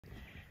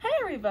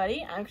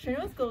everybody, I'm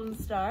Katrina with Golden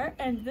Star,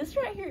 and this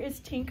right here is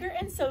Tinker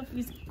and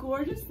Sophie's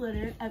gorgeous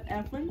litter of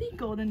F1B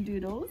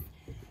Goldendoodles.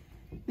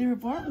 They were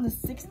born on the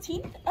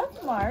 16th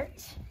of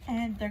March,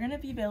 and they're going to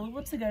be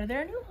available to go to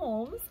their new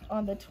homes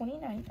on the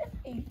 29th of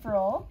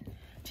April.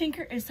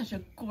 Tinker is such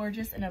a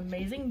gorgeous and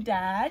amazing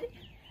dad,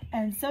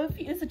 and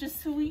Sophie is such a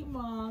sweet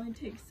mom and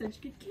takes such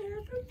good care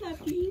of her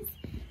puppies.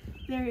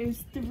 There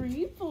is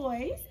 3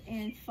 boys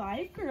and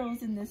 5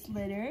 girls in this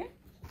litter.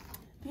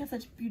 They have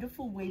such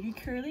beautiful wavy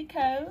curly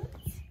coats.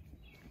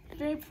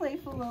 Very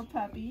playful little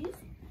puppies.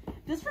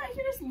 This right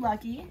here is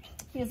Lucky.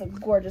 He is a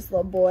gorgeous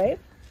little boy.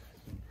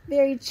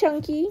 Very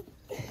chunky.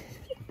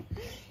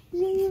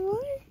 Yeah, you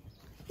are.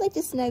 Like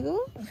to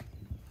snuggle?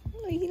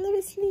 Oh, you a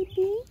little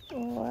sleepy.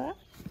 Aww.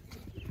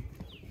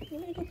 You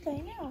want to go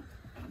play now?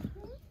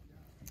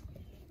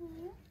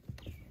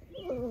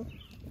 Oh.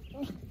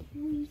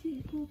 You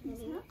see Poopy's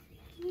hat?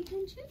 Pay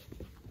attention.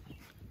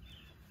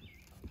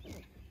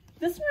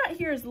 This one right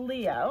here is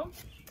Leo.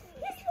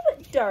 He's a little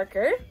bit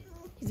darker.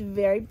 He's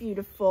very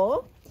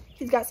beautiful.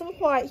 He's got some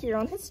white here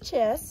on his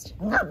chest.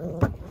 What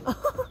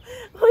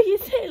do you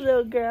say,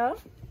 little girl?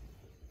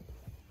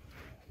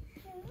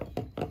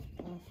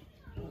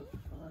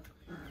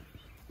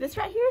 This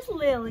right here is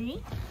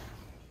Lily.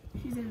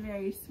 She's a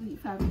very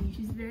sweet puppy.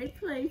 She's very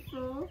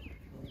playful.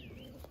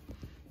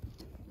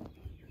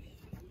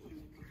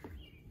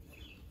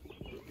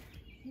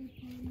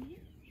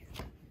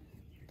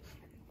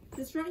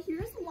 This right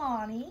here is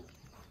Lonnie.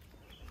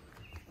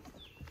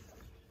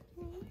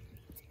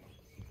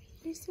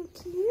 You're so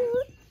cute.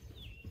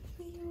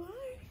 There you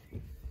are.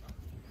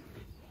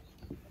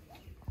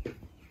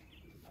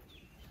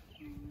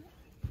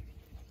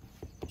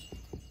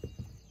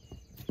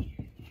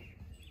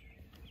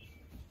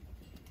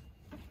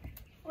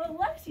 Well,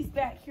 Lexi's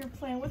back here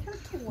playing with her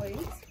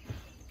toys.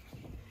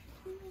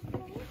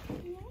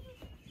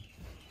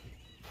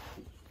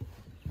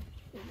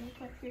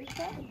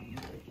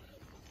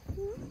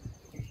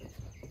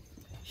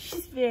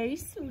 She's very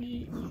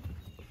sweet. You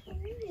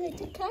like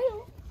to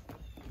cuddle?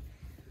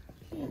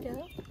 Here you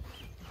go.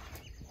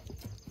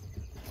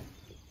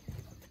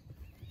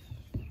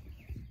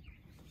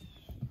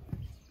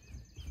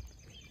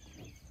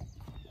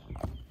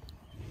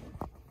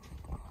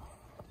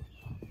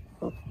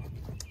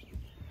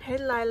 Hey,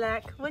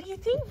 Lilac. What do you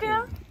think,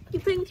 girl? You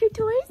playing with your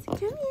toys? Come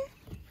here.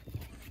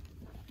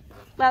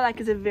 Lilac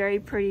is a very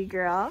pretty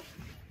girl.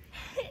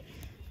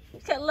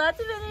 She's got lots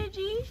of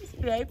energy. She's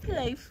very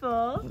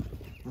playful.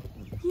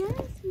 Yeah,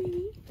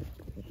 sweetie.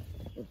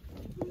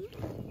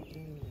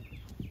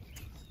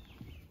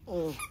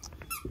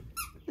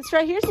 This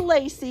right here is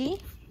Lacey.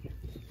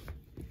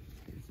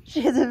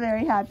 She has a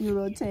very happy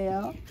little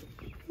tail.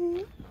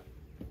 Yeah.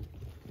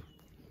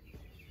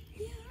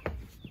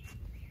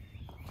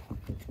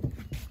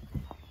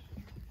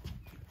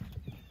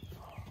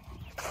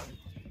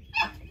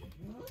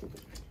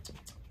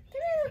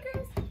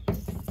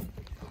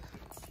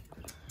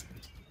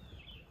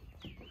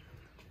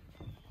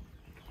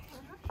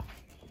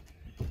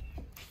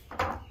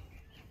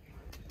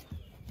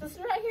 This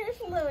right here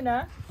is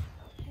Luna.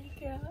 Hey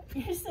girl,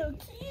 you're so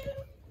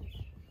cute.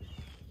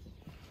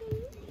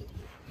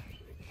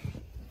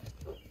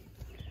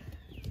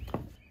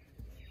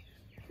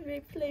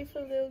 Very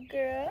playful little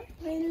girl.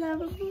 Very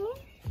lovable.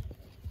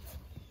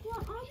 Yeah,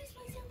 all just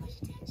want so much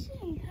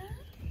attention, huh?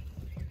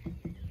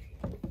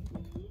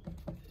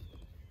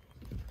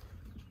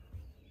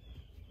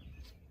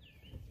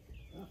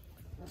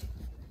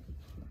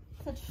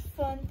 Such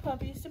fun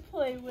puppies to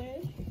play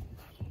with.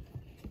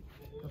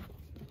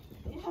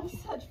 They have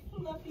such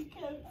fluffy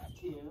coats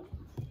too.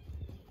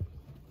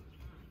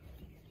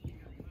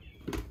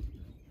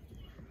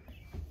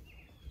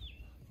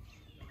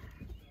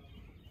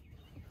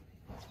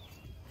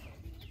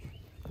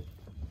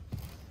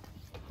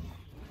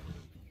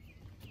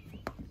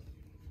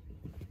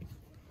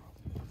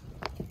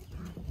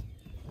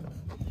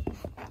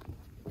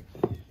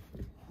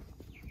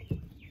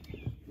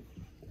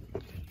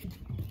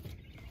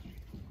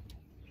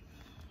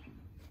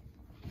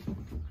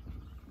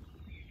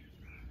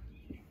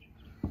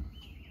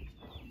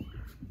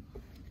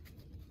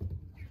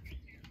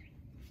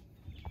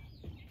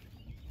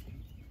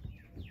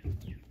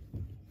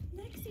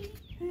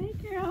 Hey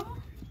girl.